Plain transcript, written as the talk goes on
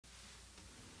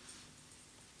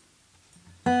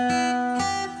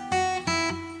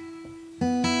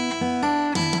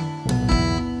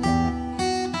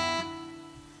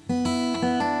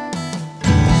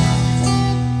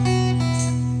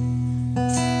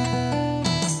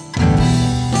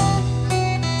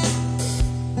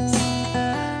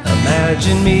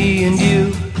Imagine me and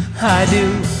you, I do.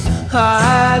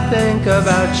 I think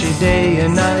about you day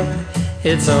and night.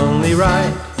 It's only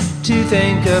right to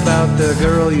think about the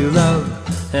girl you love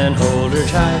and hold her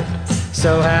tight.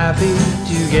 So happy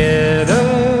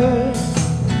together.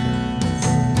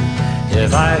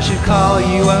 If I should call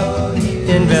you up,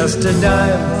 invest a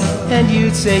dime, and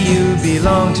you'd say you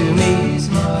belong to me,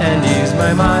 and use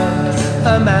my mind,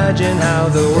 imagine how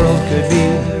the world could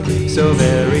be so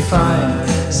very fine,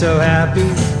 so happy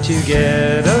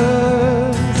together.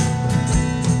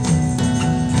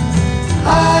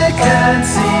 I can't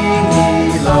see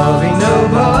me loving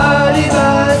nobody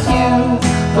but you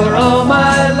for all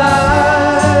my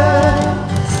life.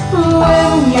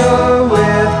 When you're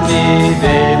with me,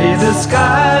 baby, the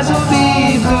skies will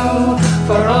be blue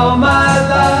for all my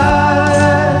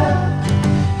life.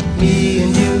 Me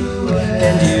and you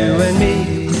and me,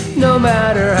 no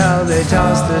matter how they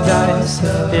toss the dice,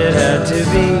 it had to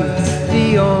be.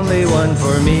 The only one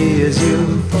for me is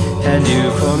you, and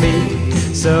you for me,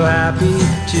 so happy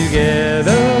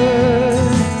together.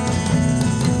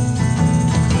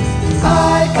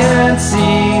 I can't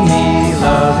see me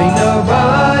loving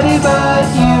nobody but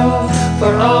you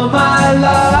for all my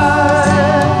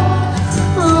life.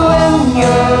 When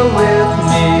you're with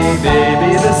me,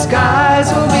 baby, the skies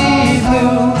will be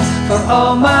blue for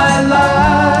all my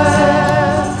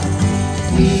life.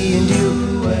 Me and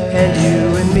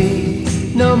you and me,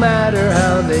 no matter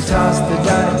how they toss the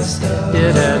dice,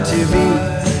 it had to be.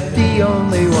 The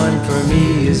only one for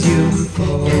me is you,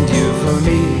 and you for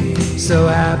me, so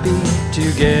happy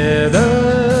together.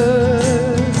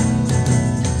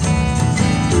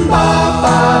 Ba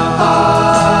ba ba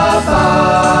ba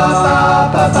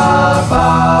ba ba ba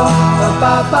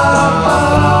ba ba ba.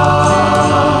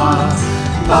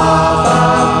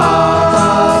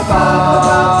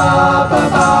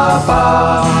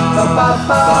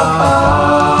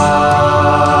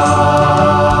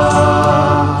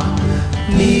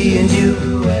 Me and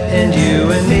you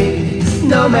and me,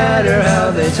 no matter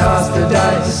how they toss the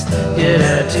dice, it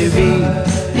had to be.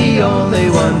 The only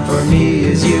one for me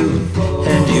is you,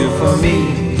 and you for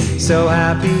me, so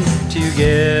happy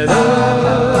together.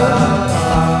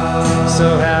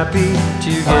 So happy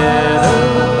together.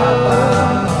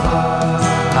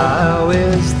 How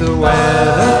is the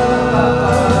weather?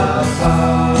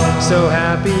 So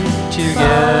happy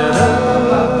together.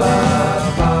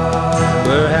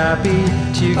 We're happy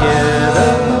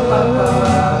together.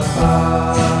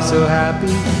 So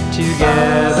happy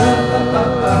together.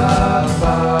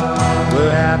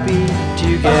 We're happy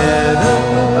together.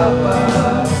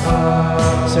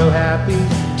 So happy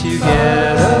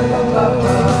together.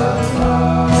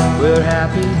 We're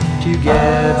happy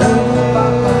together.